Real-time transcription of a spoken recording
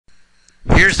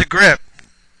Here's the grip.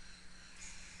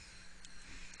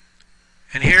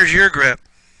 And here's your grip.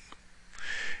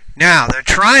 Now, the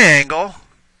triangle,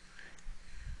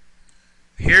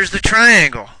 here's the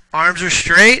triangle. Arms are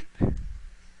straight.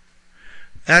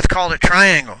 That's called a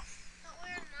triangle. But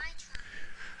where am I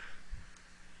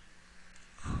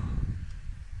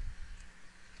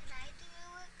Did I do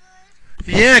it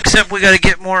good? Yeah, except we got to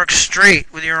get more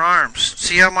straight with your arms.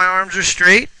 See how my arms are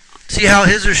straight? See how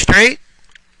his are straight?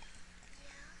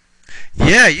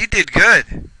 Yeah, you did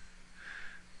good.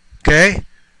 Okay?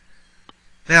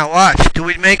 Now watch. Do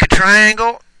we make a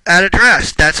triangle at a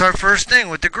dress? That's our first thing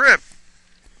with the grip.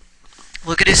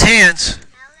 Look at his hands. Now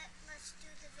let's do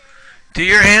the video. Do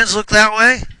your hands look that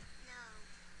way?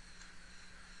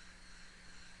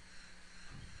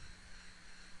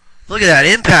 No. Look at that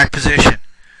impact position.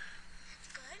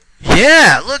 That's good.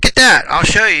 Yeah, look at that. I'll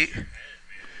show you.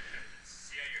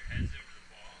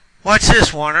 Watch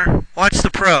this, Warner. Watch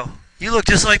the pro. You look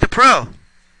just like the pro.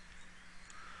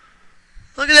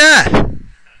 Look at that.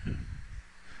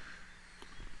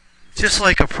 Just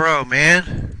like a pro,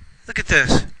 man. Look at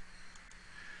this.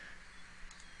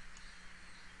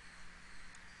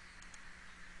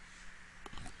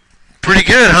 Pretty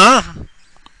good, huh?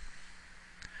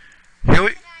 Here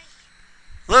we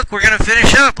look, we're gonna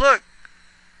finish up. Look.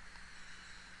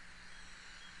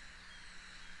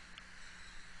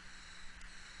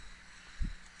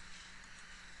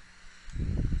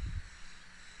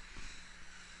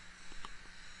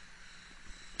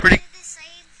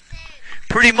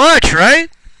 Pretty much, right?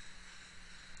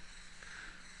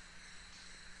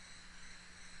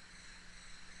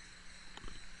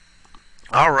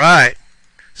 All right.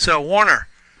 So, Warner,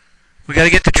 we got to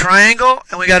get the triangle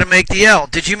and we got to make the L.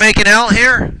 Did you make an L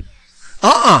here?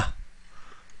 Yes.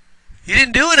 You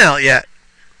didn't do an L yet.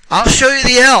 I'll show you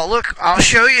the L. Look, I'll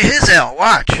show you his L.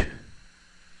 Watch.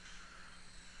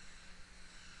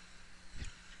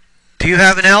 Do you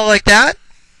have an L like that?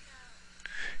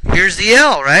 No. Here's the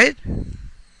L, right?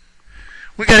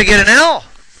 We got to get an L.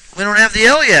 We don't have the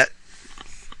L yet.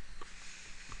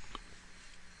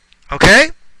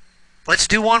 Okay? Let's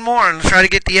do one more and try to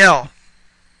get the L.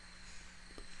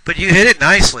 But you hit it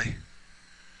nicely.